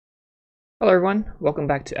Hello everyone, welcome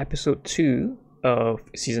back to episode 2 of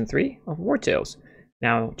season 3 of Wartales.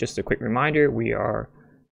 Now, just a quick reminder, we are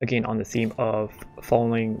again on the theme of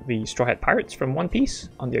following the Straw Hat Pirates from One Piece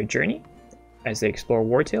on their journey as they explore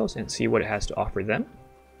Wartales and see what it has to offer them.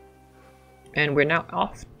 And we're now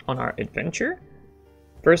off on our adventure.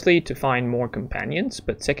 Firstly, to find more companions,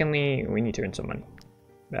 but secondly, we need to earn some money.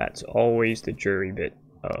 That's always the jury bit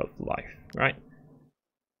of life, right?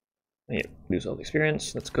 Yeah, lose all the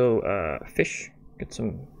experience. Let's go fish, get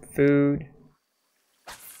some food.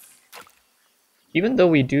 Even though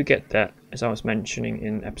we do get that, as I was mentioning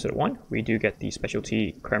in episode 1, we do get the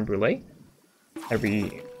specialty creme brulee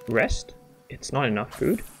every rest. It's not enough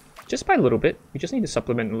food, just by a little bit. We just need to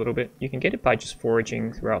supplement a little bit. You can get it by just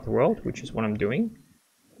foraging throughout the world, which is what I'm doing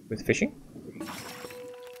with fishing.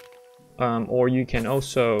 Or you can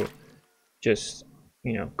also just,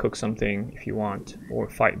 you know, cook something if you want, or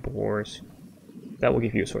fight boars. That will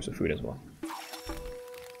give you a source of food as well.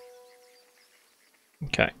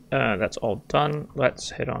 Okay, that's all done. Let's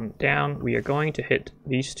head on down. We are going to hit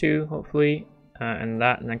these two, hopefully, and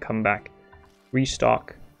then come back,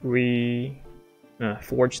 restock,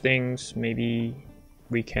 forge things. Maybe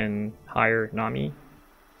we can hire Nami.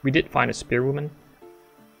 We did find a spearwoman.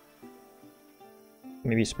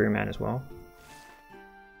 Maybe a spearman as well.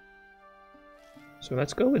 So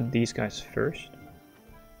let's go with these guys first.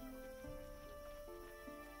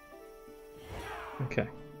 Okay.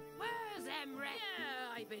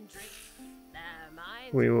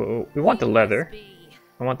 We want the leather.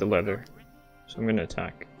 I want the leather. So I'm gonna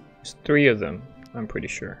attack. There's 3 of them, I'm pretty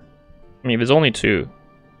sure. I mean, if there's only 2,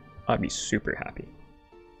 I'd be super happy.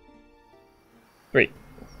 3.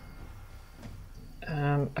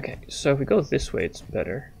 Okay, so if we go this way, it's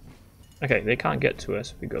better. Okay, they can't get to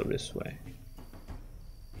us if we go this way.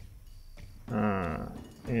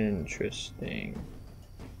 Interesting.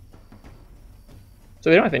 So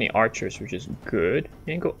they don't have any archers, which is good.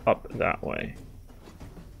 You can go up that way.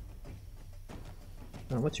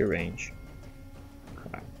 What's your range?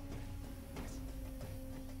 Crap.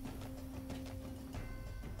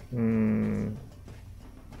 I'm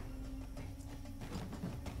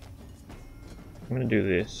gonna do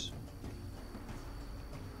this.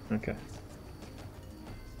 Okay.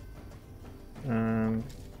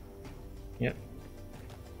 Yep.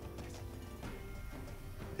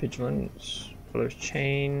 Vigilance. There's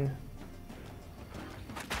chain.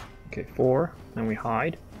 Okay, 4. And we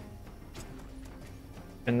hide.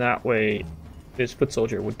 And that way, this foot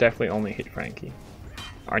soldier would definitely only hit Frankie,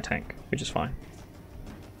 our tank, which is fine.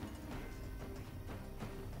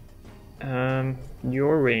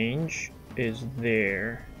 Your range is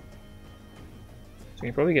there. So we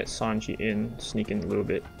can probably get Sanji in, sneak in a little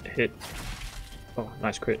bit, hit. Oh,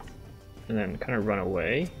 nice crit. And then kind of run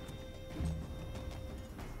away.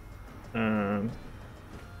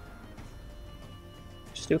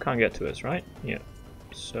 Still can't get to us, right? Yeah.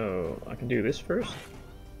 So I can do this first.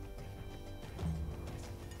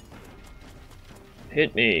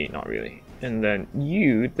 Hit me, not really. And then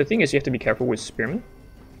the thing is you have to be careful with spearmen.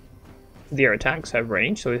 Their attacks have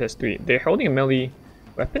range, so it has 3. They're holding a melee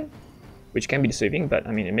weapon, which can be deceiving, but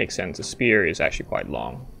I mean it makes sense. A spear is actually quite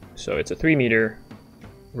long. So it's a 3-meter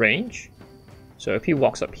range. So if he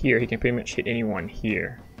walks up here, he can pretty much hit anyone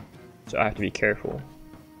here. So I have to be careful.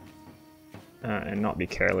 And not be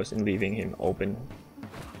careless in leaving him open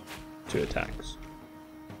to attacks.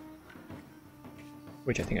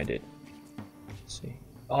 Which I think I did. Let's see.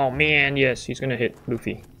 Oh man, yes, he's gonna hit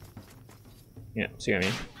Luffy. Yeah, see what I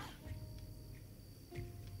mean?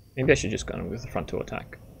 Maybe I should just go with the frontal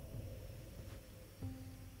attack.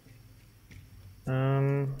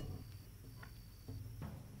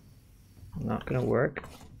 Not gonna work.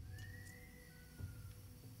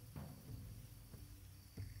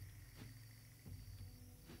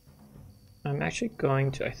 I'm actually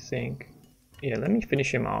going to, I think, yeah, let me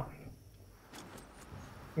finish him off. I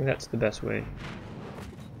think that's the best way.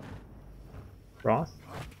 Wrath.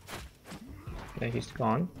 Okay, he's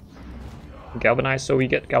gone. Galvanize, so we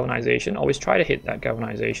get galvanization. Always try to hit that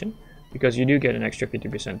galvanization, because you do get an extra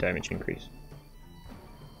 50% damage increase.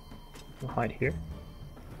 We'll hide here.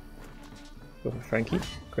 Go for Frankie,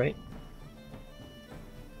 great.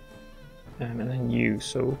 And then you,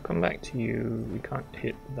 so we'll come back to you. We can't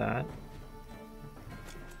hit that.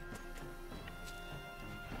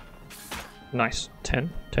 Nice,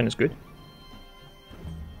 10. 10 is good.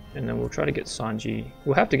 And then we'll try to get Sanji.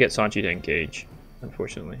 We'll have to get Sanji to engage,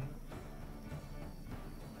 unfortunately.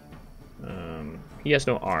 He has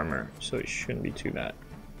no armor, so it shouldn't be too bad.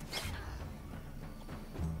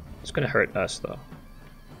 It's gonna hurt us though.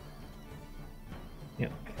 Yeah,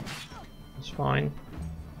 it's fine.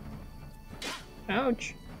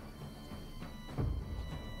 Ouch.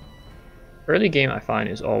 Early game I find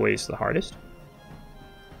is always the hardest.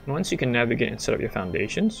 Once you can navigate and set up your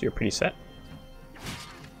foundations, you're pretty set.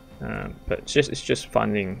 But it's just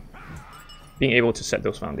finding, being able to set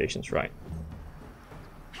those foundations right.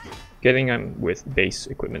 Getting them with base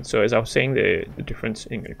equipment. So as I was saying, the difference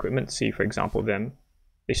in equipment, see for example them,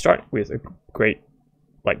 they start with a great,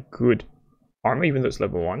 like good armor, even though it's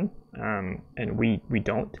level 1, and we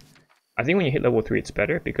don't. I think when you hit level 3 it's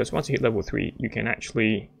better, because once you hit level 3 you can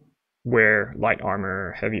actually wear light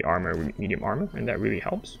armor, heavy armor, medium armor, and that really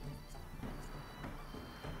helps.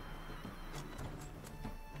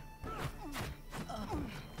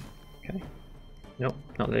 Okay. Nope,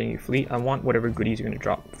 not letting you flee. I want whatever goodies you're going to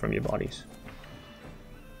drop from your bodies.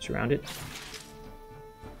 Surround it.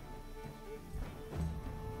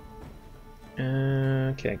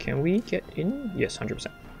 Okay, can we get in? Yes, 100%.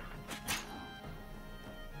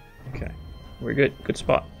 Okay, we're good. Good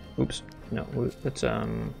spot. Oops. No, let's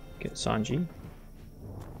get Sanji.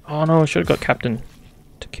 Oh no, I should have got Captain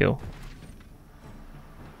to kill.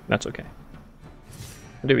 That's okay.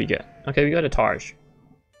 What did we get? Okay, we got a Targe.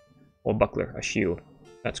 Or buckler, a shield.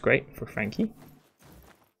 That's great for Frankie.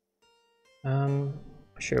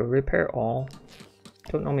 Sure, repair all.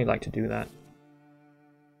 Don't normally like to do that.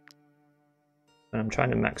 But I'm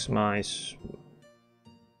trying to maximize.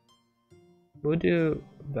 We'll do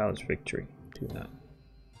Val's Victory. Do that.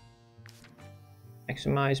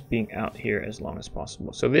 Maximize being out here as long as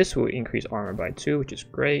possible. So this will increase armor by 2, which is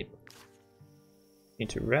great. Need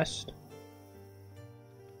to rest.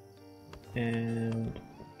 And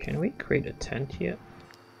can we create a tent yet?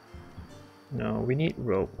 No, we need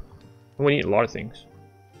rope. We need a lot of things.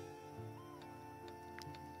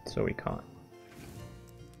 So we can't.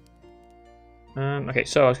 Okay,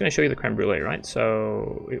 so I was going to show you the creme brulee, right?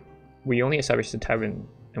 So we only established the tavern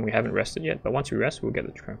and we haven't rested yet, but once we rest, we'll get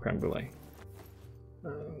the creme brulee.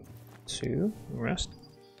 2, rest.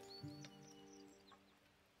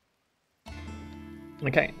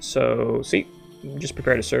 Okay, so see, just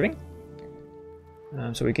prepared a serving.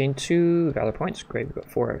 So we gained 2 valor points, great. We've got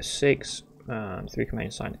 4 out of 6, 3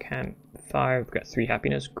 command sign camp, 5, we've got 3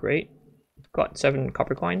 happiness, great. We've got 7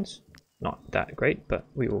 copper coins, not that great, but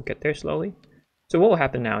we will get there slowly. So what will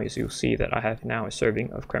happen now is you'll see that I have now a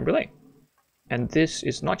serving of creme brulee. And this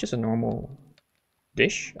is not just a normal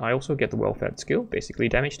dish, I also get the well-fed skill. Basically,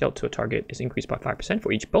 damage dealt to a target is increased by 5%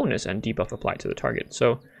 for each bonus and debuff applied to the target.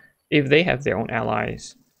 So if they have their own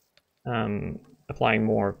allies applying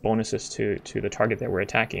more bonuses to the target that we're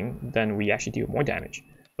attacking, then we actually deal more damage.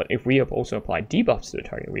 But if we have also applied debuffs to the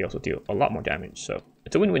target, we also deal a lot more damage. So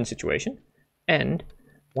it's a win-win situation. And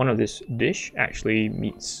one of this dish actually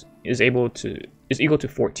is equal to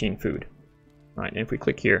 14 food. Right, and if we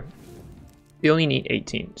click here, we only need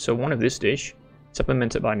 18. So one of this dish,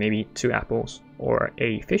 supplemented by maybe 2 apples or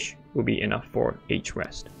a fish, will be enough for each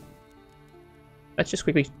rest. Let's just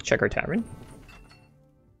quickly check our tavern.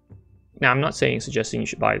 Now, I'm not suggesting you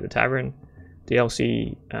should buy the tavern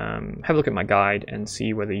DLC. Have a look at my guide and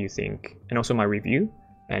see whether you think, and also my review,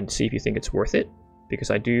 and see if you think it's worth it,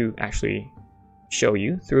 because I do actually show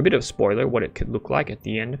you, through a bit of spoiler, what it could look like at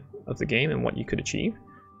the end of the game and what you could achieve,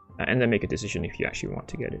 and then make a decision if you actually want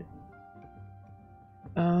to get it.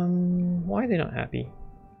 Why are they not happy?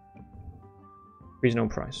 Reasonable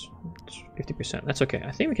price. It's 50%. That's okay.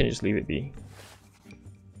 I think we can just leave it be.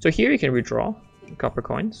 So here you can withdraw copper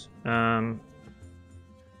coins.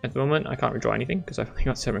 At the moment, I can't withdraw anything because I've only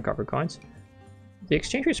got 7 copper coins. The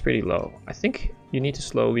exchange rate is pretty low. I think you need to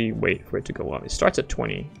slowly wait for it to go up. It starts at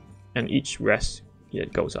 20, and each rest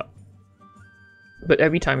it goes up. But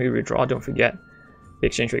every time you withdraw, don't forget, the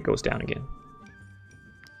exchange rate goes down again.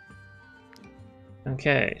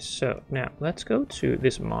 Okay, so now let's go to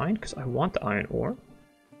this mine because I want the iron ore.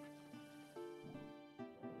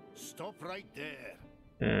 Stop right there.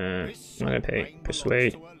 I'm not gonna pay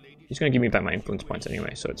persuade. He's gonna give me back my influence points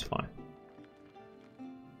anyway, so it's fine.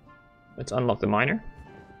 Let's unlock the miner.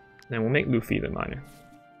 Then we'll make Luffy the miner.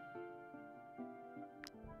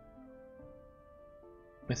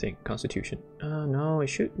 I think Constitution. No, it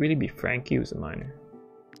should really be Frankie who's the miner.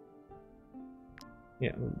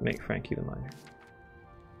 Yeah, we'll make Frankie the miner.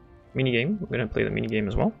 Minigame. We're gonna play the minigame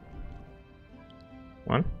as well.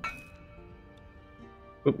 1.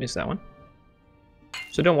 Oop, missed that one.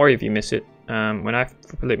 So don't worry if you miss it. When I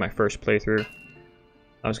played my first playthrough,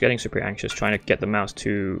 I was getting super anxious trying to get the mouse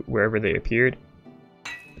to wherever they appeared,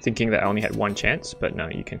 thinking that I only had 1 chance, but no,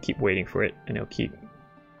 you can keep waiting for it and it'll keep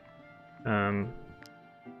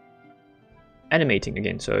animating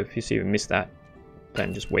again. So if you see you miss that,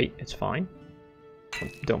 then just wait, it's fine.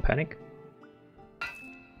 Don't panic.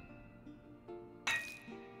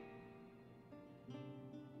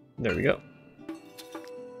 There we go.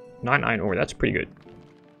 9 iron ore, that's pretty good.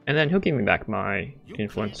 And then he'll give me back my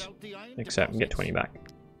influence, except get 20 back.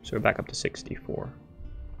 So we're back up to 64.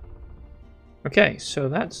 Okay, so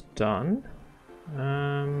that's done.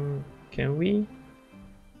 Can we...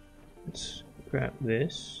 Let's grab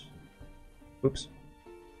this. Oops.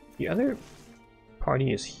 The other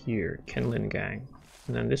party is here, Kenlin Gang.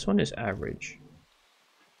 And then this one is average.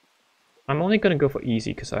 I'm only going to go for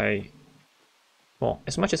easy because well,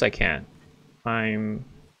 as much as I can.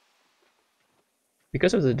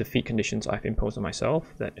 Because of the defeat conditions I've imposed on myself,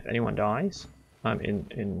 that if anyone dies, I'm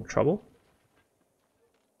in trouble.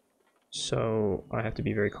 So I have to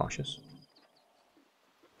be very cautious.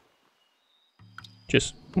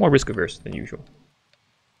 Just more risk averse than usual.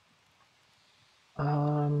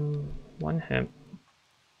 1 hemp.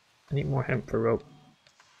 I need more hemp for rope.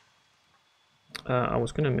 I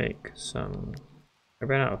was gonna make some... I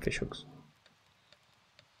ran out of fish hooks.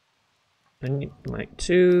 I need like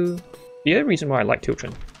 2. The other reason why I like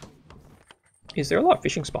Tiltron is there are a lot of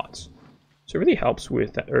fishing spots. So it really helps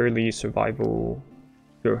with that early survival,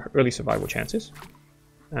 your early survival chances.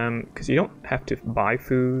 Because you don't have to buy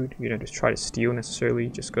food, you don't just try to steal necessarily,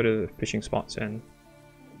 just go to the fishing spots and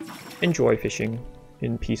enjoy fishing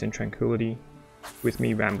in peace and tranquility with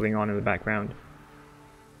me rambling on in the background.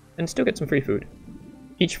 And still get some free food.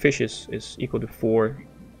 Each fish is equal to 4,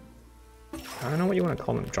 I don't know what you want to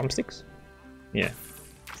call them, drumsticks? Yeah,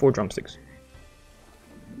 4 drumsticks.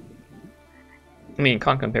 I mean,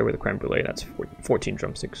 can't compare with a creme brulee, that's 14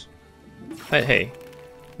 drumsticks. But hey,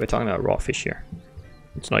 we're talking about raw fish here.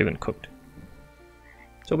 It's not even cooked.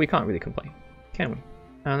 So we can't really complain, can we?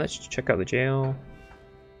 Let's check out the jail.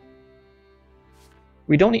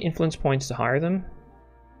 We don't need influence points to hire them.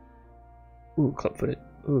 Ooh, club-footed.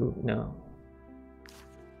 Ooh, no.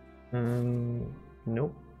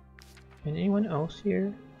 Nope. And anyone else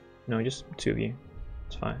here? No, just 2 of you.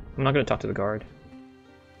 It's fine. I'm not gonna talk to the guard.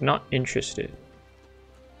 Not interested.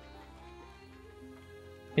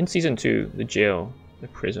 In Season 2, the jail, the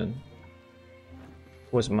prison,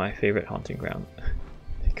 was my favorite haunting ground.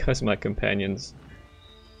 Because my companions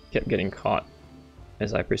kept getting caught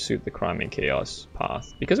as I pursued the crime and chaos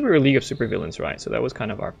path. Because we were a league of supervillains, right? So that was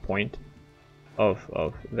kind of our point of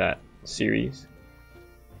that series.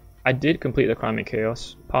 I did complete the crime and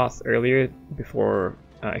chaos path earlier before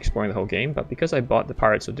exploring the whole game, but because I bought the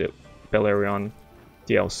Pirates of the Belerion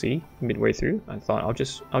DLC midway through, I thought I'll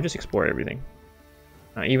just explore everything.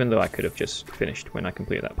 Even though I could have just finished when I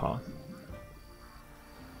completed that path.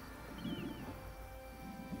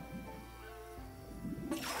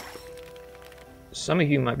 Some of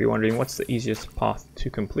you might be wondering what's the easiest path to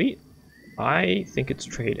complete. I think it's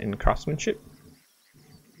trade and craftsmanship.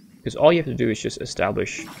 Because all you have to do is just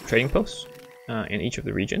establish trading posts in each of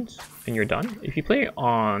the regions, and you're done. If you play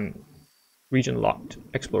on region-locked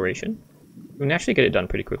exploration, you can actually get it done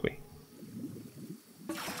pretty quickly.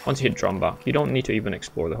 Once you hit Drumbach, you don't need to even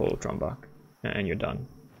explore the whole of Drumbach, and you're done.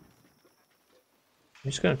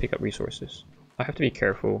 I'm just going to pick up resources. I have to be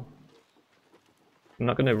careful. I'm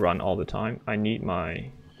not going to run all the time. I need my...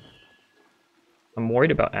 I'm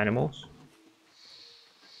worried about animals.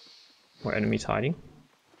 Or enemies hiding.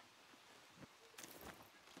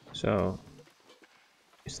 So...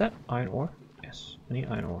 Is that iron ore? Yes, I need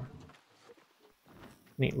iron ore.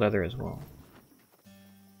 I need leather as well.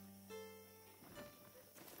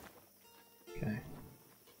 Okay.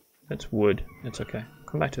 That's wood. That's okay.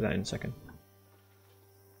 Come back to that in a second.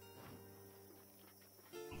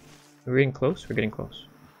 We're getting close? We're getting close.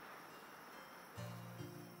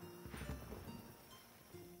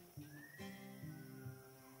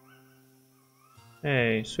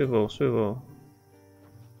 Hey, swivel, swivel.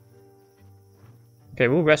 Okay,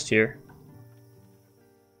 we'll rest here.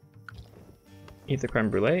 Eat the creme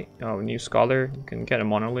brulee. Oh, new scholar. You can get a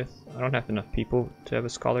monolith. I don't have enough people to have a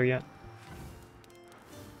scholar yet.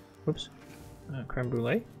 Whoops. Creme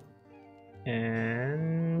brulee.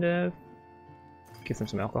 And give them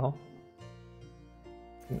some alcohol.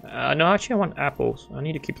 No, actually I want apples. I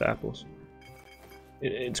need to keep the apples.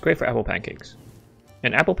 It's great for apple pancakes.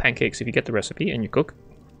 And apple pancakes, if you get the recipe and you cook,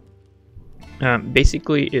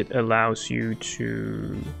 basically it allows you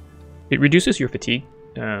to... It reduces your fatigue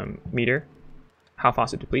meter, how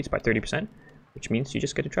fast it depletes, by 30%, which means you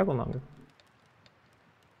just get to travel longer.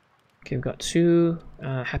 Okay, we've got 2.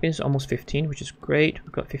 Happiness is almost 15, which is great.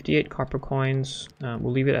 We've got 58 copper coins.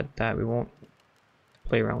 We'll leave it at that. We won't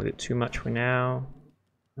play around with it too much for now.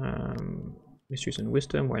 Mysteries and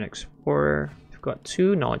Wisdom, we're an explorer. We've got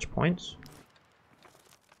 2 knowledge points.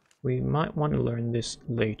 We might want to learn this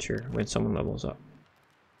later when someone levels up.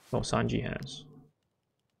 Oh, Sanji has.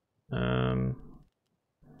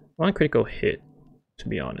 What One critical hit, to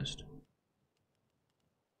be honest.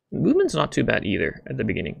 Movement's not too bad either at the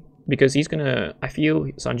beginning, because he's gonna... I feel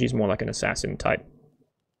Sanji's more like an assassin type.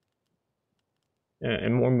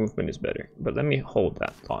 And more movement is better, but let me hold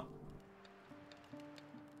that thought.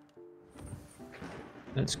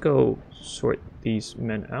 Let's go sort these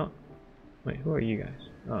men out. Wait, who are you guys?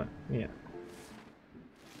 Oh, yeah.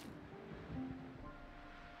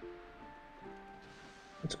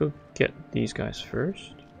 Let's go get these guys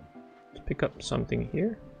first. Let's pick up something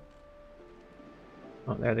here.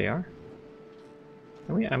 Oh, there they are.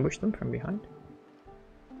 Can we ambush them from behind?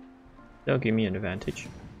 They'll give me an advantage.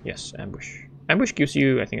 Yes, ambush. Ambush gives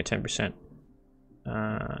you, I think, a 10%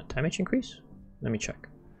 damage increase? Let me check.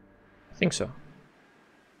 I think so.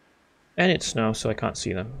 And it's snow, so I can't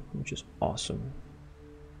see them, which is awesome.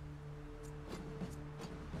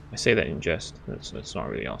 I say that in jest. That's not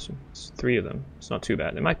really awesome. It's 3 of them. It's not too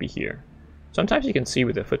bad. They might be here. Sometimes you can see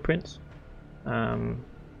with the footprints.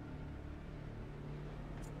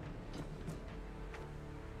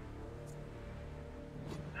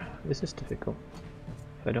 This is difficult.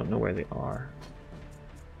 I don't know where they are.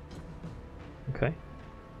 Okay.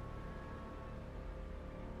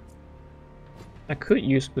 I could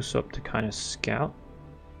use Usopp to kind of scout.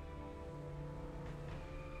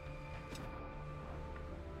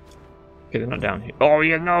 Okay, they're not down here. Oh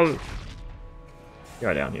yeah, no! They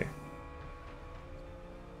are down here.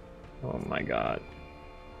 Oh my god.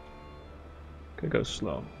 Could go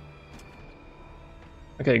slow.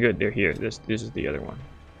 Okay, good, they're here. This is the other one.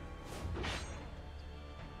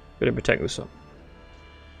 Better protect Usopp.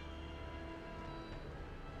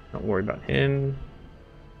 Don't worry about him.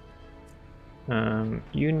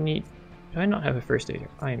 You need... Do I not have a first aider?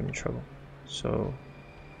 I am in trouble. So...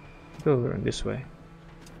 go around this way.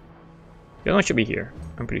 The other one should be here.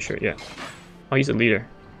 I'm pretty sure, yeah. Oh, he's a leader.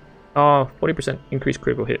 Oh, 40% increased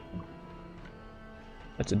critical hit.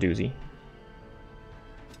 That's a doozy.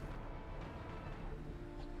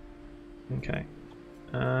 Okay.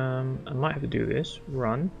 I might have to do this.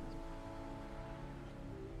 Run.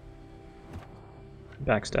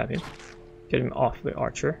 Backstab him. Get him off the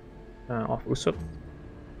archer. Off Usopp.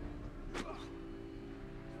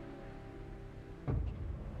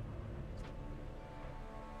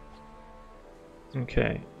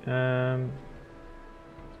 Okay.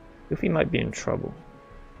 Luffy might be in trouble.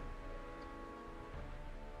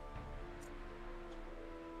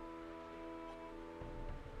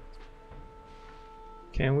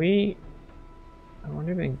 Can we... I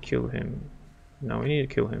wonder if we can kill him. No, we need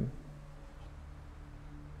to kill him.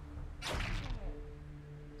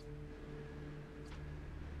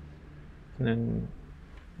 And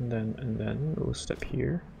then we'll step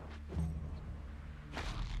here.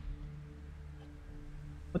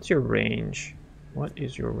 What's your range? What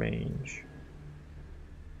is your range?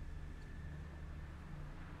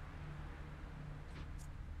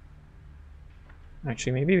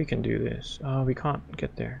 Actually, maybe we can do this. Oh, we can't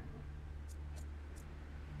get there.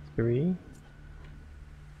 3.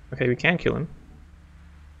 Okay, we can kill him.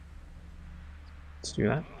 Let's do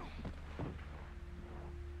that.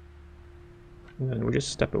 And then we'll just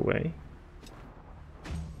step away.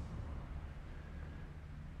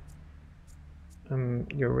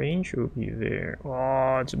 Your range will be there.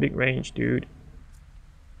 Oh, it's a big range, dude.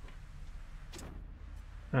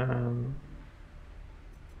 Let's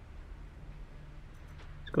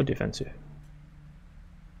go defensive.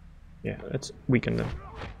 Yeah, let's weaken them.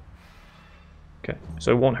 Okay,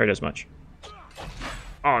 so it won't hurt as much.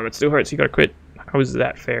 Oh, it still hurts. He got quit. How is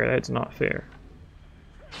that fair? That's not fair.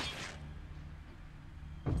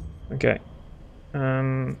 Okay.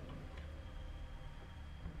 Kind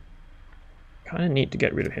of need to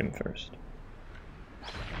get rid of him first.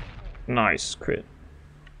 Nice crit.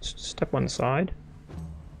 Step one side.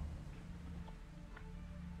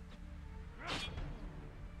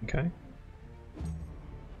 Okay.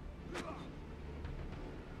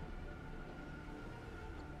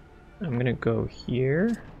 I'm gonna go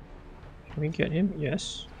here. Can we get him?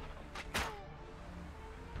 Yes.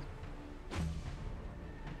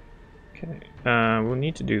 Okay. We'll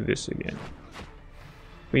need to do this again.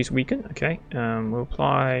 Please weaken. Okay. We'll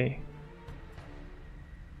apply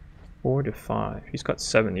 4 to 5. He's got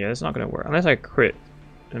 7. Yeah, that's not gonna work unless I crit.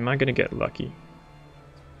 Am I gonna get lucky?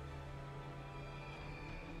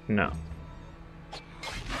 No.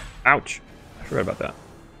 Ouch. I forgot about that.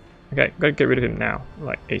 Okay, gotta get rid of him now,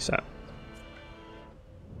 like ASAP.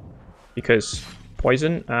 Because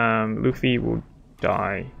poison, Luffy will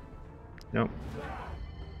die. Nope.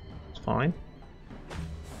 It's fine.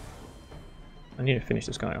 I need to finish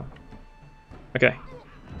this guy off. Okay.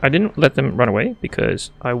 I didn't let them run away because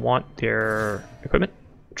I want their equipment.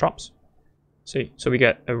 drops. See, so we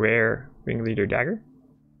get a rare Ringleader Dagger,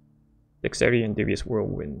 Dexterity, and Devious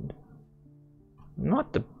Whirlwind.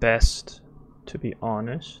 Not the best, to be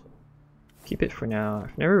honest. Keep it for now.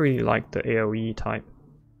 I've never really liked the AoE type.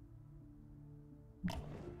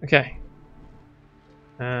 Okay.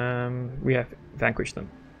 We have vanquished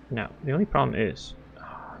them. Now, the only problem is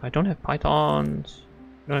I don't have pythons.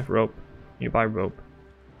 I don't have rope. You buy rope.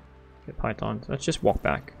 Get pythons. Let's just walk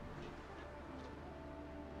back.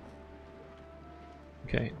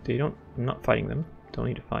 Okay, they don't. I'm not fighting them. Don't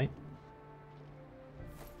need to fight.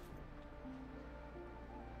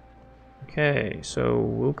 Okay, so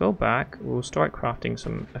we'll go back. We'll start crafting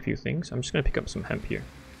a few things. I'm just gonna pick up some hemp here.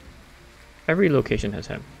 Every location has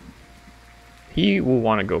hemp. He will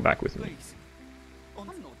want to go back with me. I'm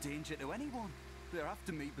not danger to anyone. They're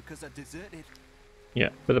after me because I deserted. Yeah,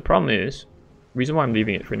 but the problem is, reason why I'm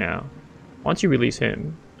leaving it for now. Once you release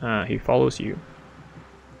him, he follows you,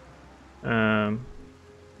 and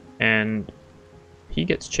he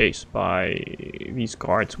gets chased by these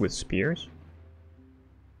guards with spears.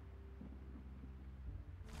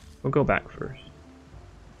 We'll go back first.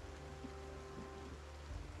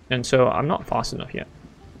 And so I'm not fast enough yet.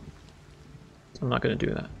 So I'm not going to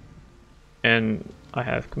do that. And I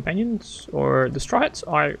have companions, or the Strats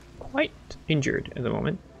are quite injured at the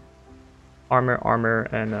moment. Armor,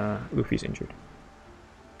 and Luffy's injured.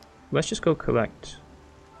 Let's just go collect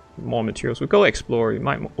more materials. We'll go explore. We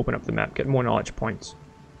might open up the map, get more knowledge points.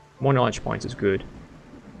 More knowledge points is good.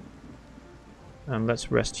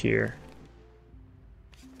 Let's rest here.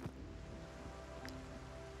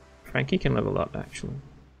 Frankie can level up, actually.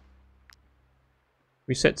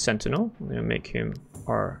 We set Sentinel. I'm gonna make him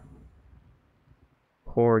our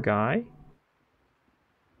core guy.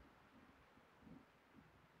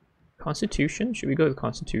 Constitution? Should we go with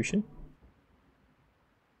Constitution?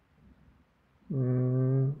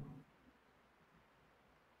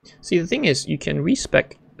 See, the thing is, you can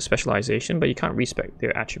respec specialization, but you can't respec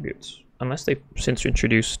their attributes. Unless they've since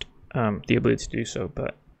introduced the ability to do so,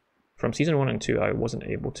 but from Season 1 and 2, I wasn't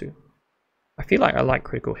able to. I feel like I like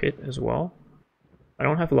Critical Hit as well. I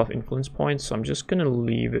don't have a lot of influence points, so I'm just gonna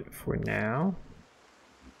leave it for now.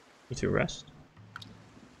 Need to rest.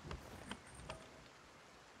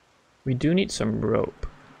 We do need some rope.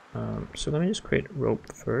 So let me just create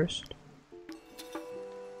rope first.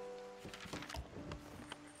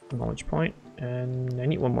 Knowledge point, and I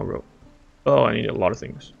need one more rope. Oh, I need a lot of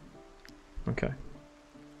things. Okay.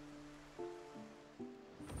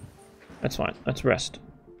 That's fine. Let's rest.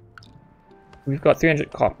 We've got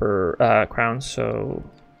 300 copper crowns, so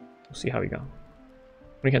we'll see how we go.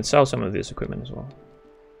 We can sell some of this equipment as well.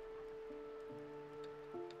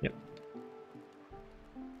 Yep.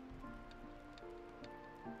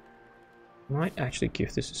 Might actually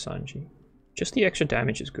give this to Sanji. Just the extra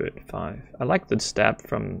damage is good. 5. I like the stab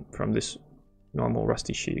from this normal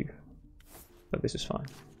rusty sheath, but this is fine.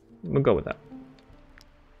 We'll go with that.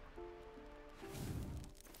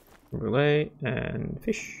 Relay and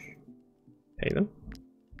fish. Pay them.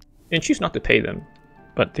 And choose not to pay them,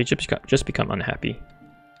 but they just become unhappy.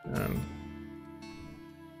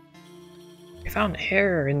 I found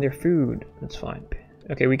hair in their food. That's fine.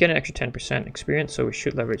 Okay, we get an extra 10% experience, so we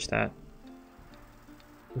should leverage that.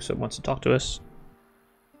 Usopp wants to talk to us.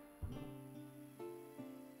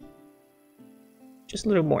 Just a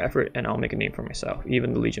little more effort and I'll make a name for myself.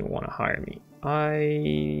 Even the Legion will want to hire me.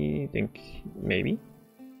 I think maybe.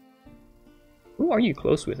 Who are you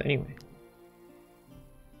close with anyway?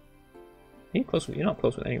 You're not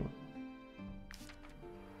close with anyone.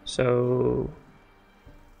 So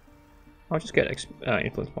I'll just get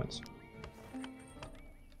influence points.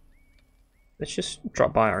 Let's just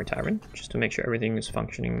drop by our tavern just to make sure everything is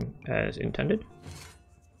functioning as intended.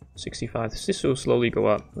 65. This will slowly go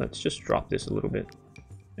up. Let's just drop this a little bit.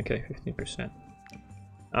 Okay, 15%.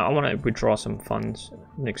 I want to withdraw some funds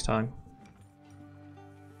next time.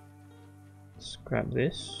 Let's grab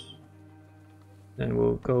this. Then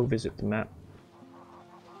we'll go visit the map.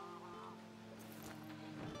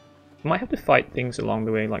 Might have to fight things along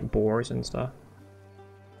the way, like boars and stuff.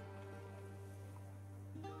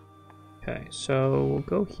 Okay, so we'll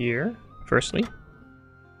go here, firstly.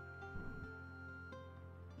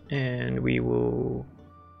 And we will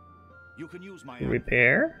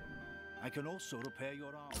repair. I can also repair your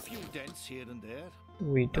arm. A few dents here and there.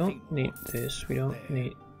 We don't need this, we don't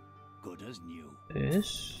need good as new.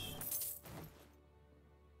 This.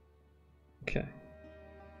 Okay.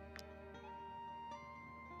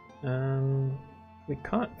 We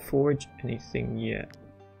can't forge anything yet.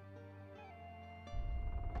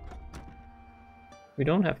 We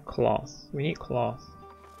don't have cloth. We need cloth.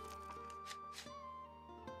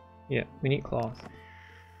 Yeah, we need cloth.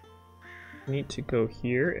 We need to go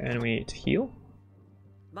here and we need to heal.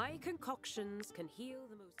 My concoctions can heal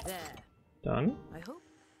the most. There. Done. I hope.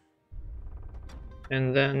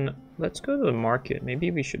 And then let's go to the market.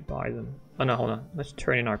 Maybe we should buy them. Oh no, hold on. Let's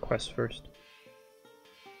turn in our quest first.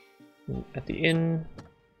 At the inn.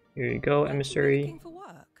 Here you go, emissary. Looking for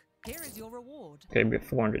work. Here is your reward. Okay, we're at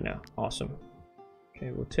 400 now. Awesome.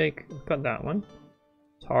 Okay, we've got that one.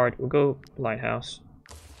 It's hard. We'll go lighthouse.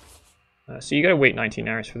 So you gotta wait 19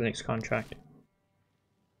 hours for the next contract.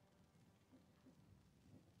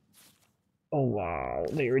 Oh wow,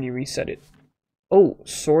 they already reset it. Oh,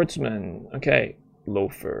 swordsman. Okay,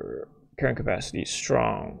 loafer. Current capacity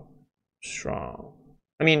strong. Strong.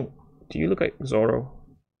 I mean, do you look like Zoro?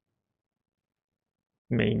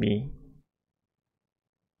 Maybe.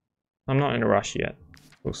 I'm not in a rush yet.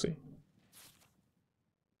 We'll see.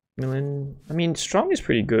 Millen. I mean, strong is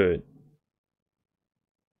pretty good.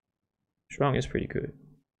 Strong is pretty good.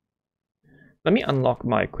 Let me unlock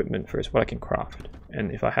my equipment first, what I can craft. And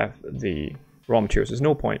if I have the raw materials, there's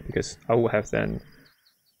no point because I will have then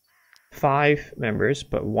 5 members,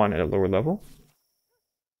 but 1 at a lower level.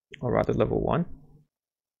 Or rather level 1.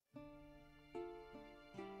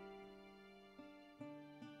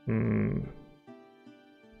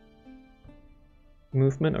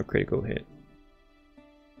 Movement or critical hit?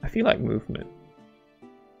 I feel like movement.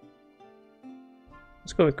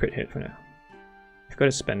 Let's go with crit hit for now. We've got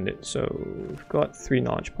to spend it, so we've got 3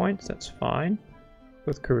 knowledge points, that's fine.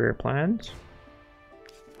 With career plans.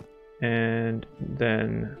 And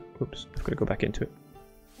then, oops, I've got to go back into it.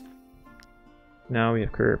 Now we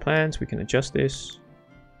have career plans, we can adjust this.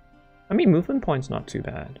 I mean, movement points not too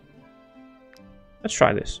bad. Let's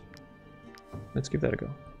try this. Let's give that a go.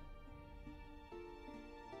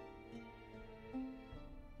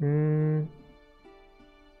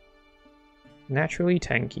 Naturally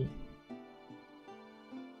tanky.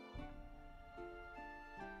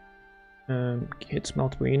 Hits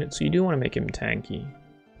multiple units, so you do want to make him tanky.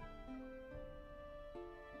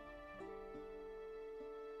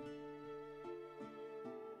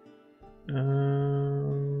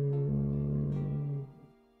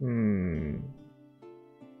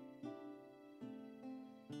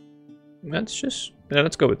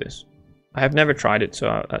 Let's go with this. I have never tried it,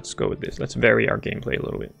 so let's go with this. Let's vary our gameplay a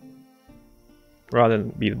little bit. Rather than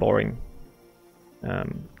be the boring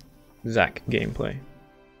Zack gameplay.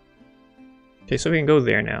 Okay, so we can go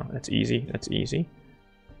there now. That's easy, that's easy.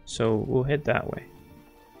 So we'll head that way.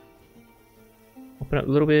 Open up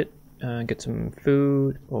a little bit, get some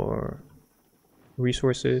food or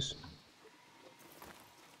resources.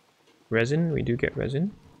 Resin, we do get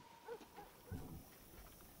resin.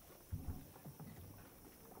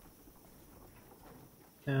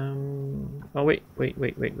 Oh wait. Let's go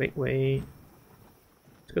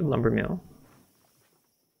to the lumber mill.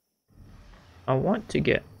 I want to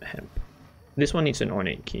get hemp. This one needs an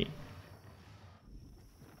ornate key.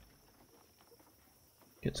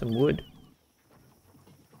 Get some wood.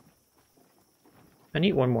 I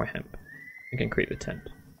need 1 more hemp. I can create the tent.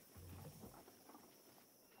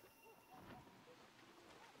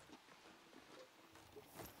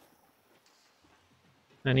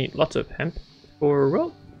 I need lots of hemp for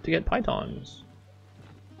rope to get pythons.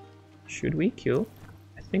 Should we kill?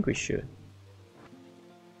 I think we should.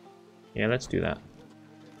 Yeah, let's do that.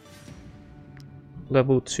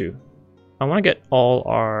 Level 2. I want to get all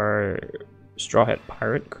our Straw Hat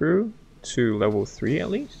Pirate crew to level 3 at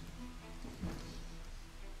least.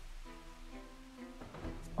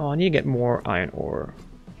 Oh, I need to get more iron ore,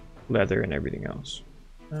 leather, and everything else.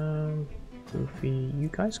 Luffy, you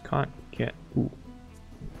guys can't get... Ooh.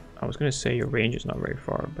 I was gonna say your range is not very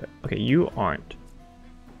far, but... Okay, you aren't.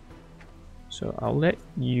 So I'll let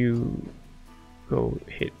you go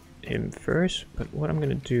hit him first, but what I'm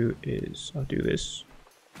gonna do is I'll do this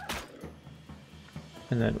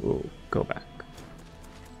and then we'll go back.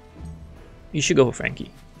 You should go for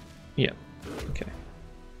Frankie. Yeah, okay,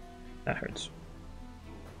 that hurts.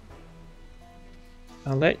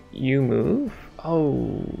 I'll let you move.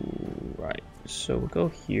 Oh, right, so we'll go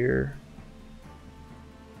here,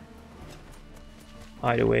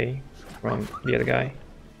 hide away from the other guy.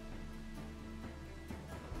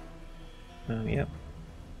 Yep.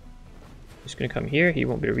 He's gonna come here. He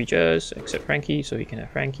won't be able to reach us except Frankie, so he can have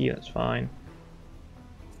Frankie. That's fine.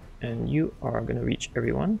 And you are gonna reach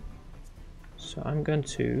everyone. So I'm going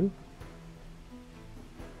to.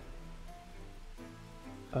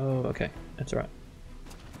 Oh, okay. That's alright.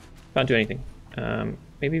 Can't do anything.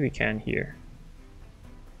 Maybe we can here.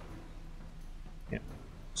 Yeah.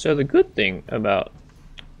 So the good thing about,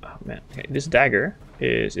 oh man, okay, this dagger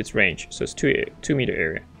is its range. So it's 2 meter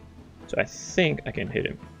area. So I think I can hit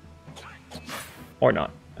him. Or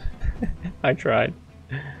not. I tried.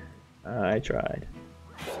 I tried.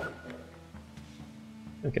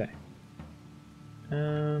 Okay.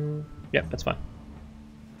 Yeah, that's fine.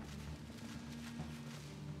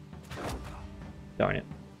 Darn it.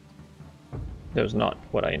 That was not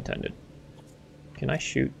what I intended. Can I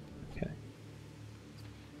shoot? Okay.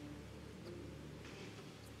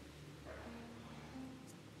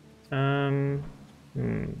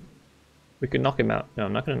 We could knock him out. No,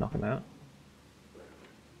 I'm not gonna knock him out.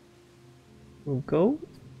 We'll go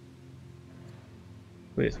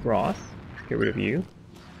with Wrath. Get rid of you.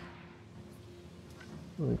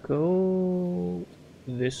 We'll go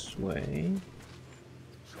this way.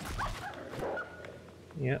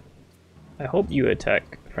 Yep. I hope you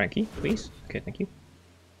attack Frankie, please. Okay, thank you.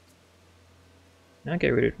 Now get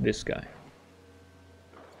rid of this guy.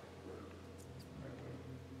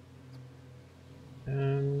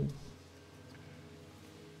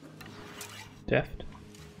 Deft.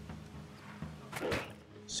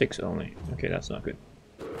 6 only. Okay, that's not good.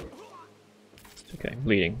 It's okay.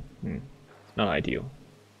 Bleeding. Not ideal.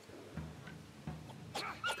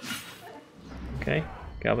 Okay,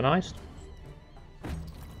 galvanized.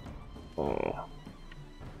 Oh.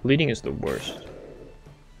 Bleeding is the worst.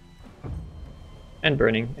 And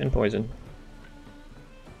burning, and poison.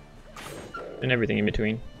 And everything in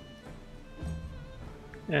between.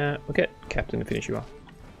 We'll get Captain to finish you off.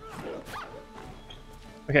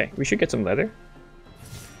 Okay, we should get some leather.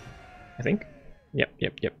 I think. Yep.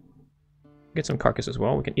 Get some carcass as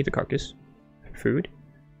well. We can eat the carcass. Food.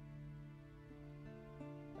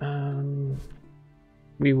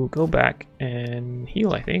 We will go back and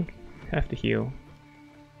heal, I think. Have to heal.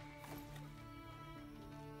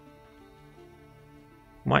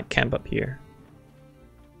 Might camp up here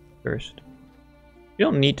first. You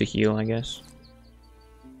don't need to heal, I guess.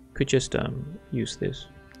 Could just use this.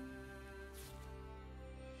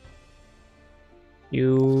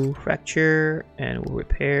 You fracture, and we'll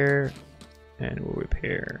repair, and we'll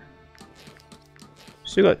repair.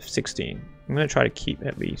 Still got 16. I'm gonna try to keep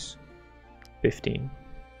at least 15.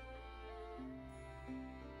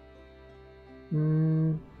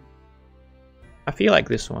 I feel like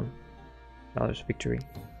this one. Valor's victory.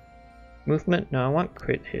 Movement? No, I want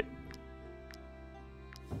crit hit.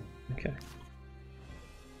 Okay.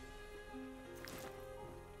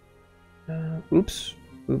 Oops.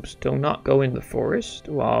 Oops. Do not go in the forest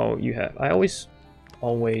while you have... I always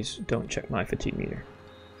don't check my fatigue meter.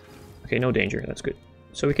 Okay, no danger. That's good.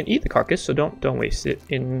 So we can eat the carcass, so don't waste it.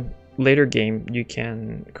 In later game, you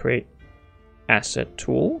can create asset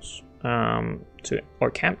tools,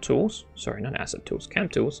 or camp tools. Sorry, not asset tools.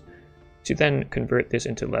 Camp tools. To then convert this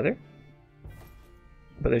into leather.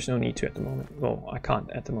 But there's no need to at the moment. Well, I can't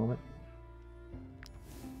at the moment.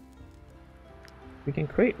 We can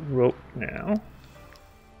create rope now.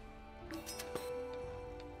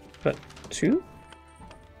 But 2?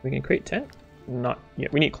 We can create 10? Not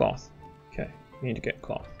yet. We need cloth. Okay, we need to get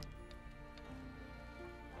cloth.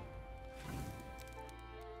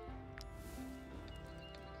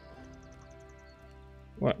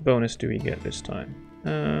 What bonus do we get this time?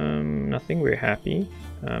 Nothing. We're happy.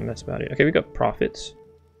 That's about it. Okay, we got profits.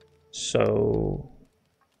 So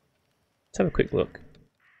let's have a quick look.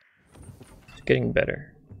 It's getting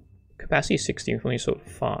better. Capacity 16, we only sold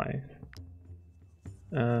 5.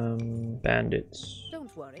 Bandits.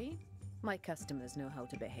 Don't worry. My customers know how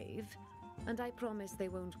to behave, and I promise they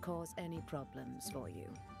won't cause any problems for you.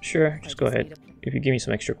 Sure, just go ahead. If you give me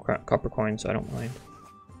some extra copper coins, I don't mind.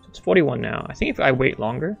 So it's 41 now. I think if I wait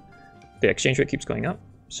longer, the exchange rate keeps going up.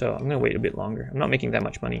 So I'm gonna wait a bit longer. I'm not making that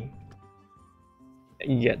much money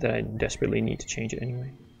yet that I desperately need to change it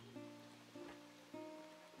anyway.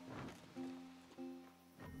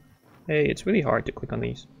 Hey, it's really hard to click on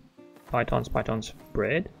these. Pythons,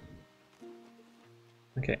 bread.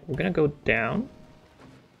 Okay, we're gonna go down.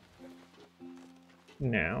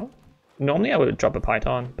 Now. Normally I would drop a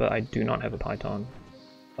python, but I do not have a python.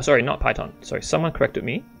 Oh, sorry, not python. Sorry, someone corrected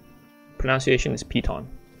me. Pronunciation is piton.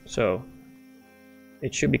 So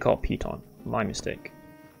it should be called piton. My mistake.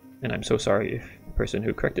 And I'm so sorry if the person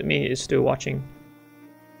who corrected me is still watching.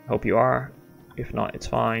 I hope you are. If not, it's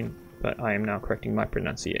fine. But I am now correcting my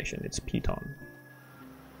pronunciation. It's piton.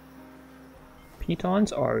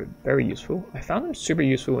 Pitons are very useful. I found them super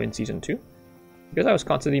useful in Season 2. Because I was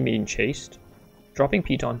constantly being chased, dropping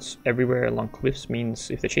pitons everywhere along cliffs means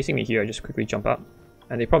if they're chasing me here, I just quickly jump up.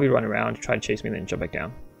 And they probably run around, try to chase me, and then jump back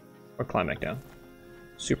down. Or climb back down.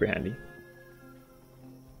 Super handy.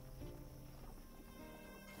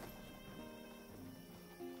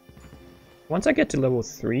 Once I get to level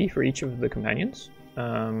 3 for each of the companions,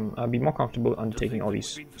 I'll be more comfortable undertaking all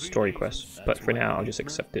these story quests, but for now I'll just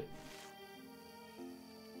accept it.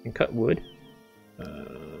 And cut wood.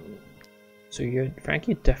 So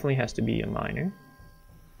Frankie definitely has to be a miner.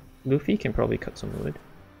 Luffy can probably cut some wood.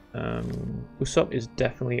 Usopp is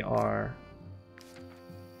definitely our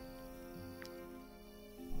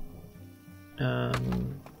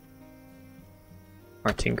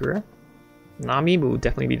tinkerer. Nami will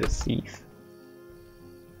definitely be the thief.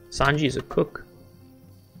 Sanji is a cook.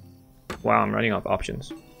 Wow, I'm running out of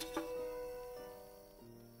options.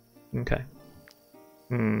 Okay.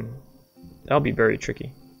 That'll be very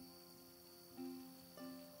tricky.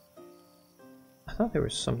 I thought there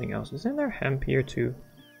was something else. Isn't there hemp here too?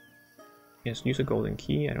 Yes, use a golden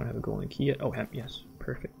key. I don't have a golden key yet. Oh, hemp, yes.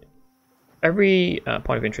 Perfect. Every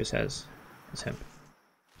point of interest has hemp.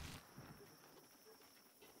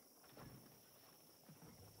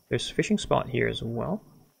 There's a fishing spot here as well.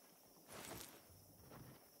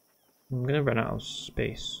 I'm gonna run out of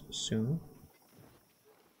space soon.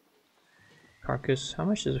 Carcass, how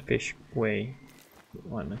much does a fish weigh?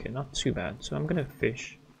 1, okay, not too bad. So I'm gonna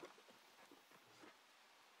fish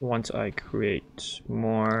once I create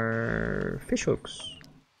more fish hooks.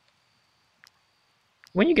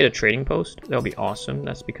 When you get a trading post, that'll be awesome.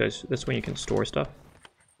 That's because that's when you can store stuff.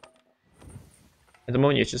 At the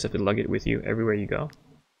moment, you just have to lug it with you everywhere you go.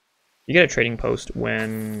 You get a trading post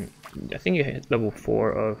when I think you hit level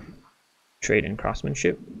 4 of trade and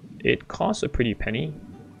craftsmanship. It costs a pretty penny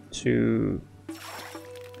to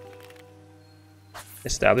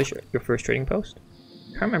establish your first trading post.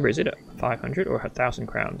 I can't remember, is it 500 or 1,000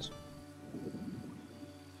 crowns?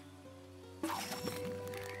 But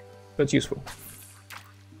it's useful.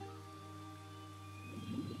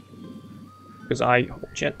 Because I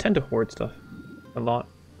tend to hoard stuff a lot.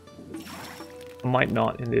 I might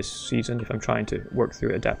not in this season if I'm trying to work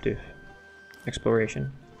through adaptive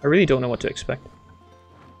exploration. I really don't know what to expect.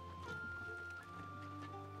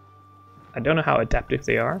 I don't know how adaptive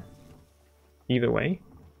they are. Either way.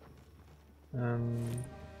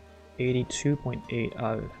 82.8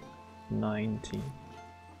 out of 90.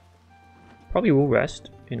 Probably will rest,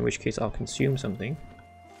 in which case I'll consume something.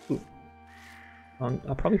 Ooh.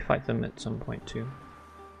 I'll probably fight them at some point too.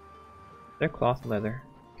 They're cloth leather.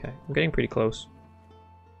 Okay, I'm getting pretty close.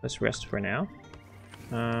 Let's rest for now.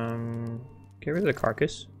 Get rid of the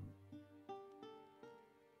carcass.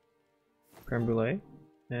 Creme brulee.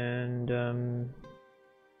 And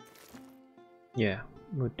yeah,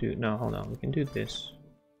 we'll do, no, hold on, we can do this.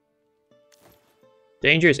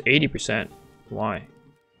 Danger is 80%. Why?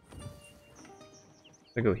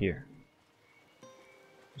 I go here.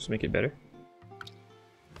 Just make it better.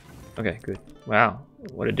 Okay, good. Wow,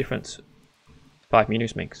 what a difference 5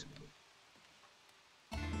 meters makes.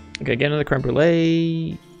 Okay, get another creme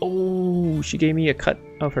brulee. Oh, she gave me a cut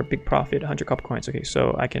of her big profit, 100 copper coins. Okay,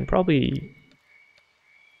 so I can probably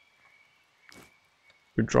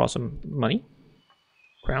withdraw some money.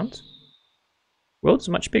 Crowns. World's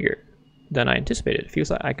much bigger than I anticipated. It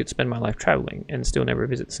feels like I could spend my life traveling and still never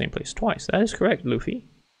visit the same place twice. That is correct, Luffy.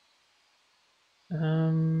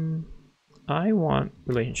 I want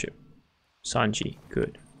relationship. Sanji,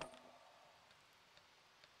 good.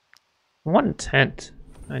 I want a tent.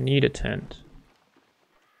 I need a tent.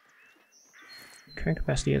 Current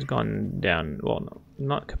capacity has gone down. Well, no,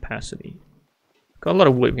 not capacity. Got a lot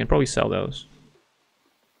of wood. We can probably sell those.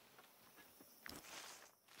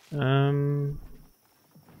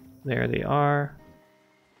 There they are.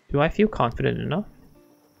 Do I feel confident enough?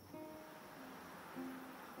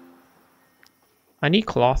 I need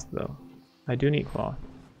cloth though. I do need cloth.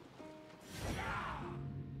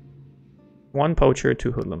 1 poacher,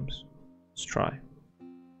 2 hoodlums. Let's try.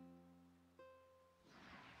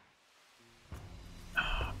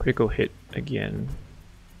 Critical hit again.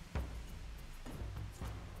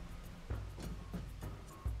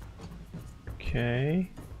 Okay.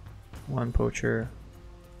 1 poacher.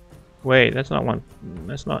 Wait, that's not 1.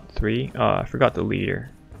 That's not 3. Oh, I forgot the leader.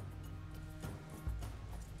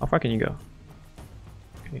 How far can you go?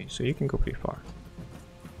 Okay, so you can go pretty far.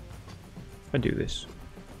 If I do this.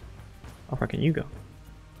 How far can you go?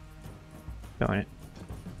 Darn it.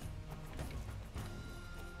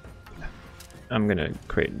 I'm gonna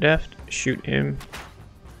create deft, shoot him,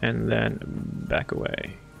 and then back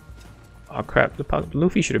away. Oh crap,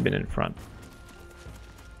 Luffy should have been in front.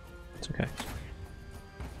 It's okay.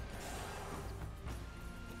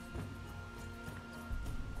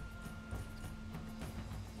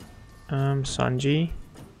 Sanji.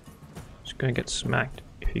 He's gonna get smacked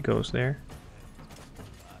if he goes there.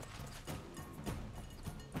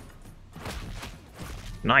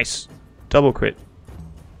 Nice! Double crit.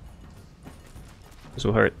 This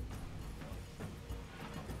will hurt.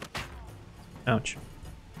 Ouch.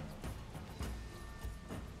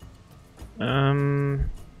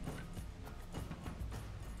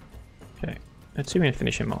 Okay, let's see if we can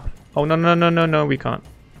finish him off. Oh, no, no, no, no, no, we can't.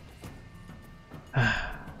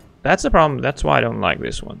 That's the problem. That's why I don't like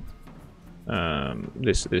this one.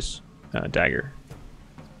 This dagger.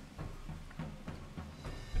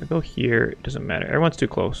 If I go here, it doesn't matter. Everyone's too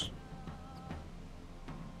close.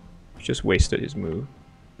 Just wasted his move.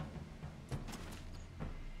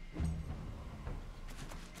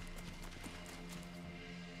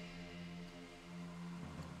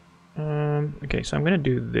 Okay, so I'm gonna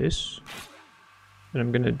do this, and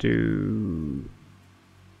I'm gonna do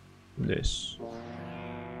this,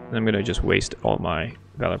 and I'm gonna just waste all my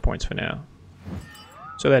valor points for now,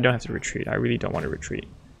 so that I don't have to retreat. I really don't want to retreat,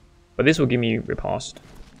 but this will give me riposte.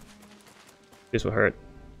 This will hurt.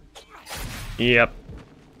 Yep.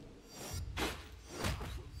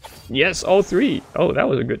 Yes, all three. Oh, that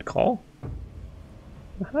was a good call.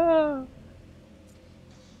 Aha.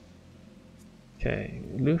 Okay,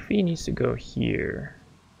 Luffy needs to go here.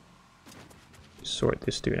 Sort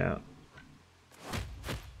this dude out.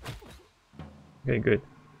 Okay, good.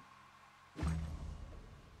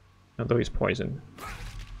 Although he's poisoned.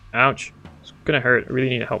 Ouch. It's gonna hurt. I really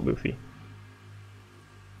need to help Luffy.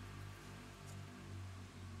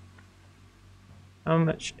 How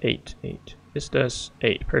much? 8. 8. This does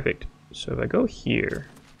 8. Perfect. So if I go here...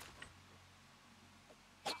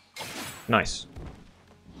 Nice.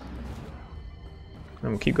 I'm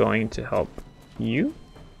gonna keep going to help you.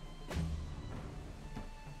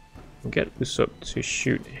 We'll get Usopp to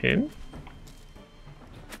shoot him.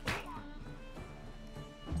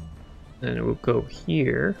 And we'll go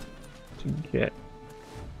here to get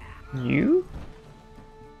you.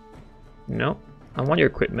 No, I want your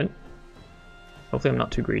equipment. Hopefully I'm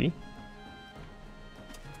not too greedy.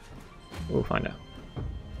 We'll find out.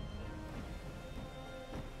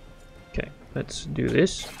 Okay, let's do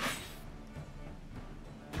this.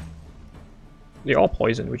 They're all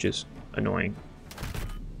poisoned, which is annoying.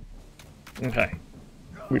 Okay.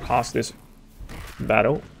 We passed this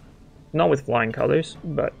battle. Not with flying colors,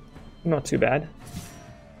 but not too bad.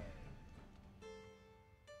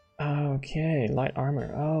 Okay, light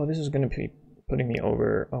armor. Oh, this is gonna be putting me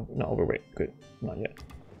over... Oh, not overweight. Good. Not yet.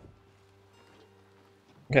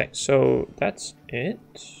 Okay, so that's it.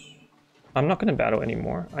 I'm not gonna battle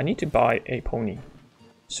anymore. I need to buy a pony.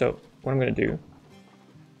 So, what I'm gonna do...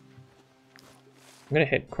 I'm gonna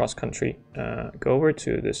hit cross country, go over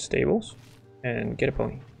to the stables, and get a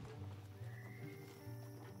pony.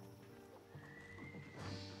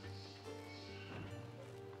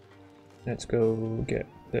 Let's go get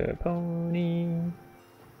the pony.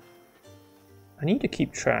 I need to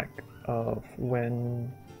keep track of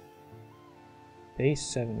when... Day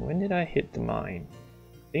 7, when did I hit the mine?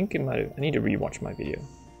 I think it might have... I need to rewatch my video.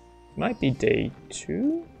 It might be day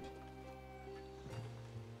 2?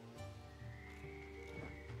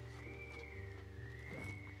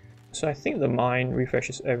 So I think the mine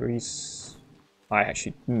refreshes every... I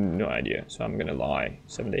actually no idea, so I'm gonna lie.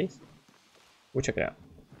 7 days? We'll check it out.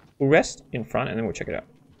 We'll rest in front and then we'll check it out.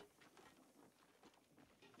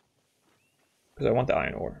 Because I want the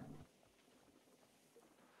iron ore.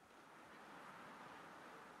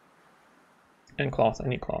 And cloth, I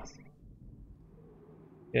need cloth.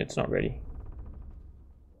 Yeah, it's not ready.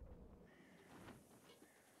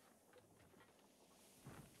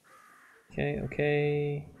 Okay,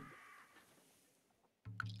 okay.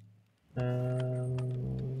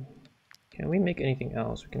 Can we make anything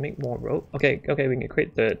else? We can make more rope. Okay, okay, we can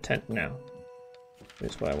create the tent now.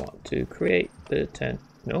 That's what I want to create the tent.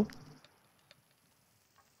 No?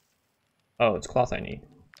 Oh, it's cloth I need.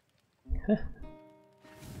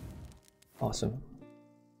 Awesome.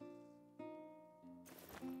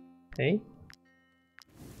 Hey?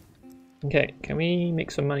 Okay, can we make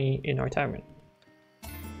some money in our tavern?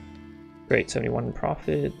 Great, 71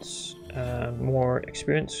 profits. More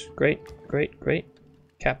experience. Great, great, great.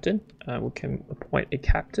 Captain. We can appoint a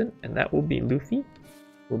captain, and that will be Luffy.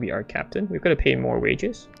 Will be our captain. We've got to pay more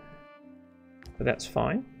wages, but that's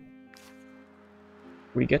fine.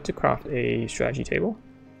 We get to craft a strategy table.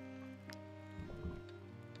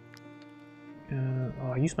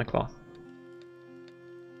 Oh, I used my cloth.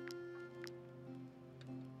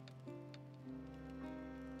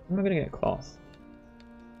 How am I going to get cloth?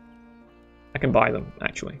 I can buy them,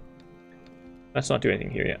 actually. Let's not do anything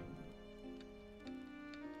here yet.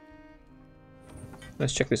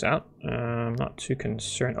 Let's check this out. I'm not too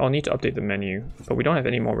concerned. I'll need to update the menu, but we don't have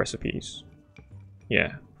any more recipes.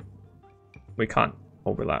 Yeah. We can't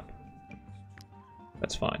overlap.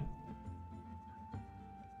 That's fine.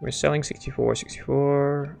 We're selling 64,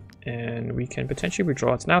 64, and we can potentially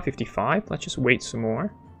withdraw. It's now 55. Let's just wait some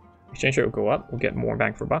more. Exchange rate will go up. We'll get more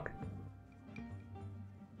bang for buck.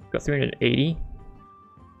 Got 380.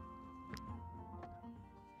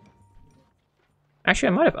 Actually,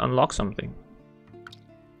 I might have unlocked something.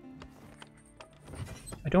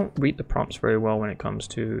 I don't read the prompts very well when it comes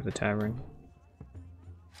to the tavern.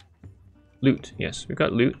 Loot. Yes, we've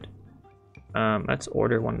got loot. Let's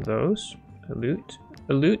order one of those. A loot.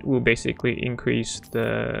 A loot will basically increase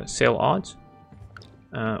the sale odds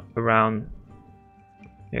around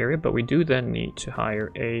the area, but we do then need to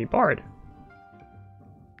hire a bard.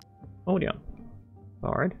 Oh yeah,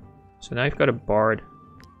 bard. So now you've got a bard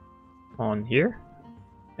on here,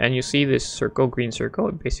 and you see this circle, green circle.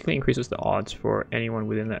 It basically increases the odds for anyone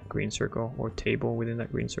within that green circle or table within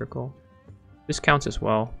that green circle. This counts as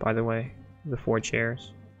well, by the way. The 4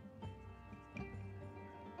 chairs.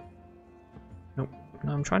 Nope.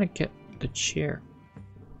 No, I'm trying to get the chair.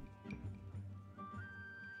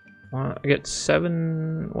 I get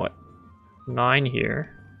 7, what? 9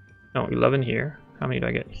 here. No, 11 here. How many do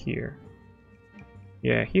I get here?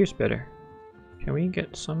 Yeah, here's better. Can we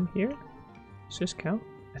get some here? Does this count?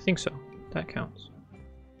 I think so. That counts.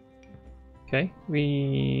 Okay,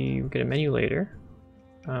 we get a menu later.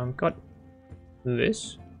 Got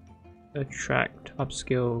this. Attract,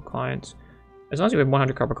 upskill clients. As long as we have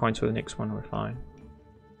 100 copper coins for the next one, we're fine.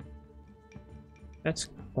 Let's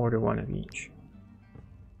order one of each.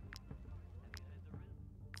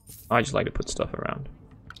 I just like to put stuff around.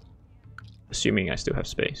 Assuming I still have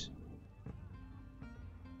space.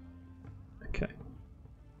 Okay.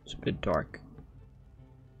 It's a bit dark.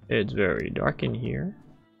 It's very dark in here.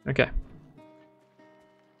 Okay.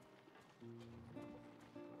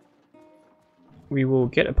 We will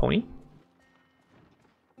get a pony.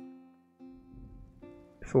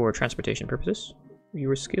 For transportation purposes.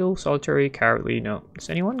 Your skill, solitary, cowardly, no. Does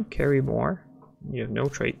anyone carry more? You have no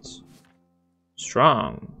traits.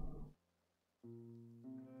 Strong.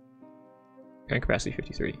 Carrying capacity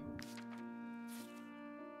 53.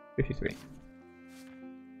 53.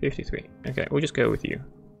 53. Okay, we'll just go with you.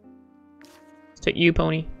 Let's take you,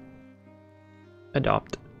 pony.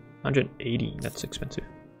 Adopt. 180. That's expensive.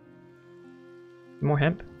 More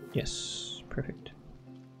hemp? Yes. Perfect.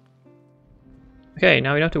 Okay,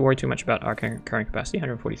 now we don't have to worry too much about our current capacity,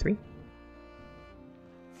 143.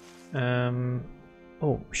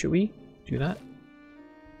 Oh, should we do that?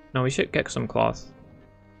 No, we should get some cloth.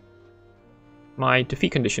 My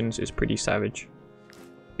defeat conditions is pretty savage.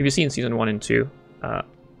 If you see in season 1 and 2,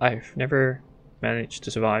 I've never managed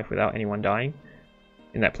to survive without anyone dying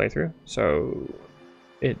in that playthrough, so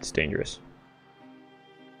it's dangerous.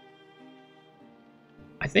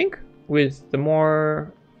 I think with the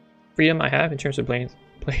more freedom I have in terms of play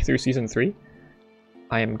through season 3,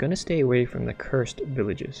 I am gonna stay away from the cursed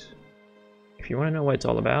villages. If you want to know what it's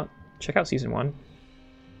all about, check out season 1.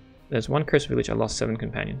 There's one cursed village I lost 7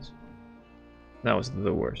 companions. That was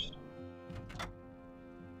the worst.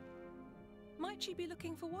 Might you be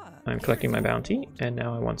looking for work? I'm collecting my bounty, and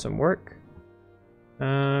now I want some work.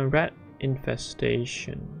 Rat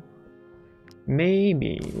infestation.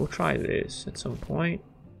 Maybe we'll try this at some point.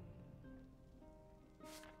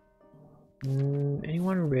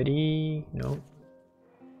 Anyone ready? No.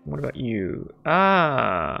 What about you?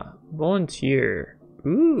 Ah, volunteer.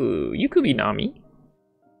 Ooh, you could be Nami.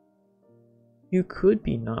 You could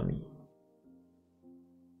be Nami.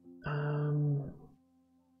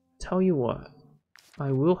 Tell you what,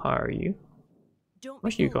 I will hire you. How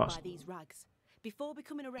much do you cost? Okay.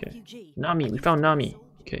 Nami, we found Nami.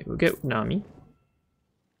 Okay, we'll get Nami.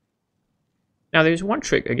 Now there's one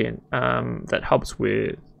trick again that helps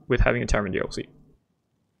with having a tavern DLC.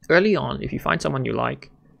 Early on, if you find someone you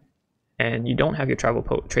like and you don't have your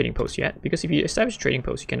trading post yet, because if you establish a trading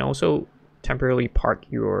post, you can also temporarily park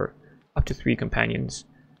your up to 3 companions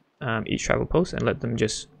each travel post and let them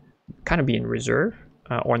just kind of be in reserve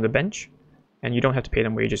or on the bench, and you don't have to pay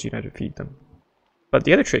them wages, you don't have to feed them. But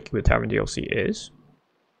the other trick with tavern DLC is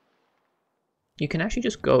you can actually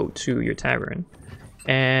just go to your tavern,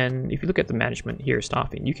 and if you look at the management here,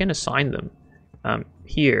 staffing, you can assign them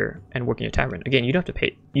here and work in your tavern. Again, you don't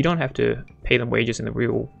have to pay them wages in the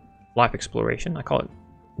real life exploration. I call it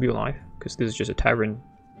real life because this is just a tavern.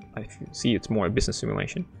 I see it's more a business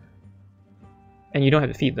simulation. And you don't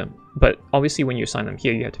have to feed them. But obviously when you assign them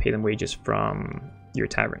here, you have to pay them wages from your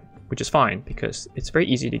tavern, which is fine because it's very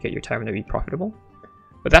easy to get your tavern to be profitable.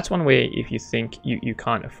 But that's one way if you think you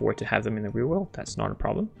can't afford to have them in the real world. That's not a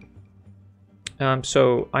problem.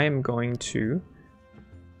 So I am going to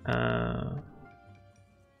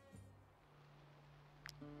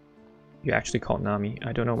you're actually called Nami.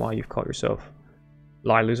 I don't know why you've called yourself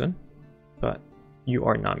Liluzan, but you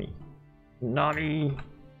are Nami. Nami!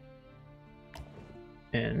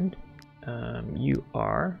 And you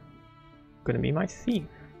are gonna be my thief.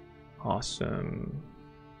 Awesome.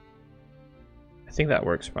 I think that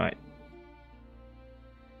works, right?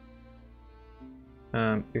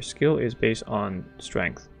 Your skill is based on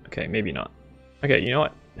strength. Okay, maybe not. Okay, you know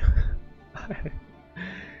what?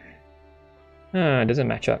 It doesn't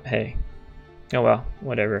match up. Hey. Oh well,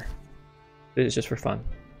 whatever. This is just for fun.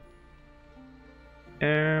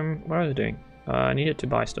 What was I doing? I needed to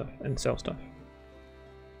buy stuff and sell stuff.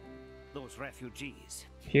 Those refugees.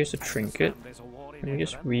 Here's a trinket. Let me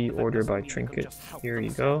just reorder by trinket. Here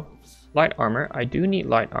you go. Light armor. I do need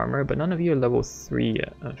light armor, but none of you are level 3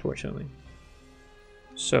 yet, unfortunately.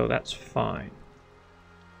 So that's fine.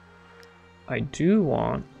 I do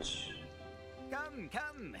want...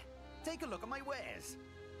 Come. Take a look at my wares.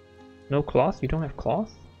 No cloth? You don't have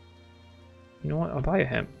cloth? You know what? I'll buy a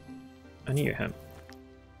hemp. I need a hemp.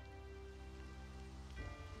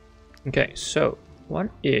 Okay, so what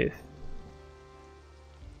if...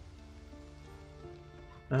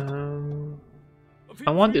 I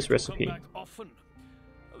want this recipe.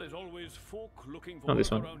 Not this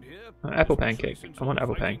one. Apple pancake. I want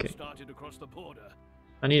apple pancake.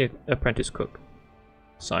 I need an apprentice cook.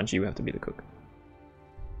 Sanji will have to be the cook.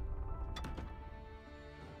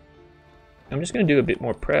 I'm just gonna do a bit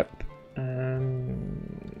more prep.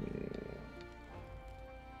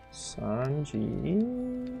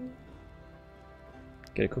 Sanji.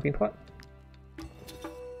 Get a cooking pot.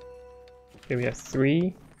 Okay, we have 3.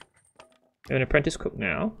 We have an apprentice cook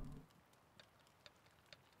now.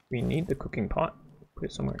 We need the cooking pot. Put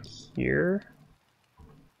it somewhere here.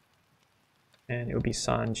 And it will be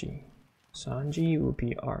Sanji. Sanji will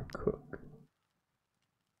be our cook.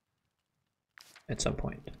 At some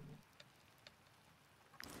point.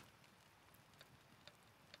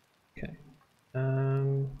 Okay.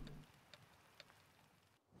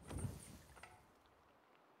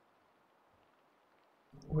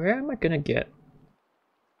 Where am I gonna get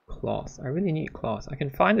cloth? I really need cloth. I can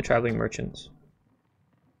find the traveling merchants.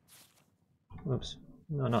 Oops.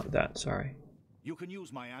 No, not that, sorry. You can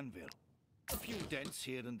use my anvil. A few dents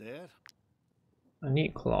here and there. I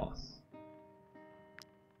need cloth.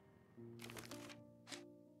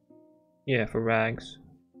 Yeah, for rags.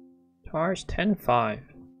 Tars 10.5.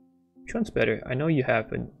 Which one's better? I know you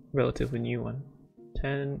have a relatively new one.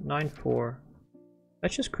 9.4.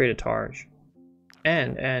 Let's just create a Targe.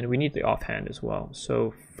 And we need the offhand as well.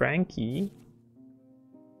 So Frankie,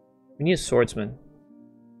 we need a swordsman.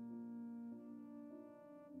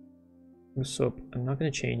 So I'm not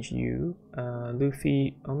gonna change you.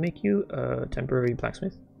 Luffy, I'll make you a temporary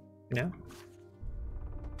blacksmith for now.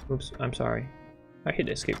 Oops, I'm sorry. I hit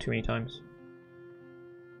escape too many times.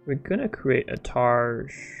 We're gonna create a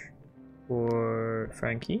Targe for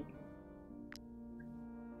Frankie.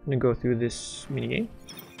 I'm gonna go through this minigame.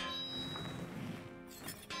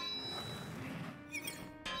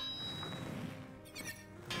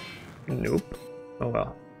 Nope. Oh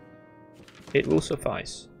well. It will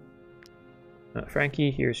suffice.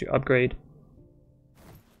 Frankie, here's your upgrade.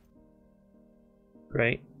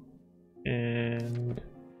 Great. And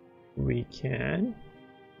we can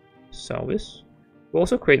sell this. We'll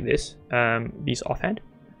also create this, these offhand.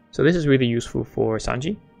 So this is really useful for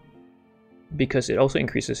Sanji, because it also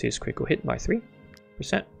increases his critical hit by 3%.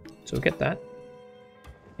 So get that.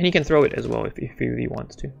 And he can throw it as well if he really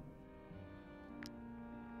wants to.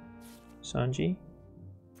 Sanji,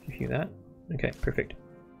 give you that. Okay, perfect.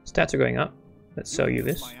 Stats are going up. Let's sell you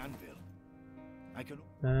this.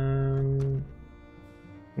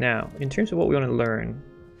 Now, in terms of what we want to learn,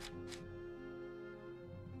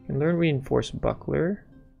 we can learn Reinforced Buckler.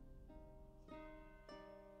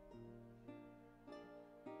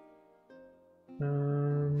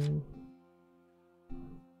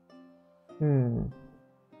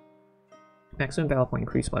 Maximum battle point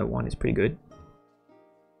increased by 1 is pretty good.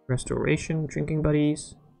 Restoration, drinking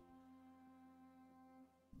buddies.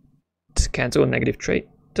 To cancel a negative trait.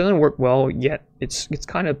 Doesn't work well yet. It's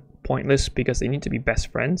kind of pointless because they need to be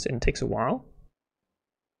best friends and it takes a while.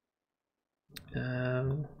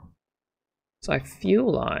 So I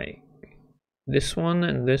feel like this one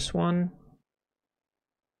and this one,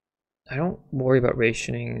 I don't worry about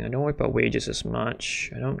rationing. I don't worry about wages as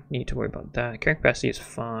much. I don't need to worry about that. Carrying capacity is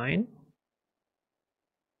fine.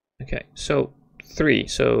 Okay, so 3.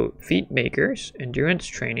 So feat makers, endurance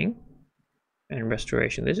training, and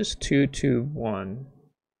restoration. This is 2, 2, 1.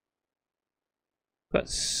 But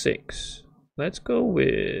 6. Let's go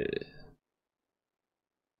with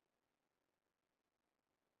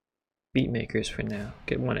beat makers for now.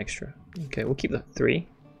 Get 1 extra. Okay, we'll keep the 3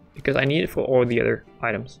 because I need it for all the other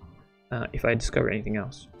items. If I discover anything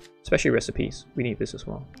else, especially recipes, we need this as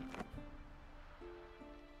well.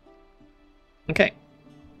 Okay,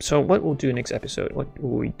 so what we'll do next episode? What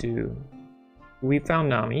will we do? We found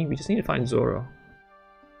Nami. We just need to find Zoro.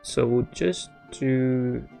 So we'll just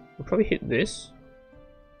do. We'll probably hit this,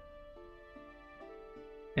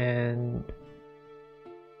 and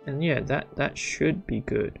yeah, that should be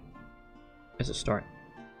good as a start.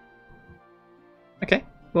 Okay,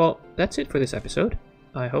 well that's it for this episode.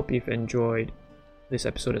 I hope you've enjoyed this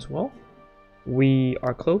episode as well. We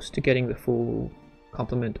are close to getting the full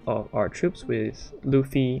complement of our troops with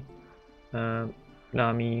Luffy,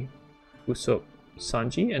 Nami, Usopp,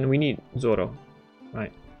 Sanji, and we need Zoro,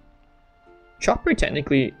 right? Chopper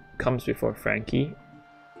technically comes before Frankie,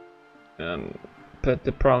 but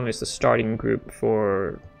the problem is the starting group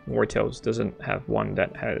for Wartales doesn't have one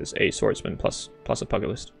that has a swordsman plus a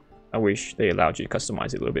pugilist. I wish they allowed you to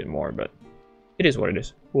customize it a little bit more, but it is what it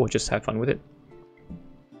is. We'll just have fun with it.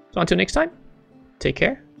 So until next time, take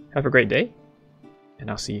care, have a great day,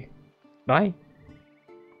 and I'll see you. Bye!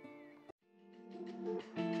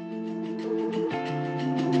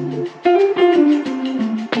 Thank you.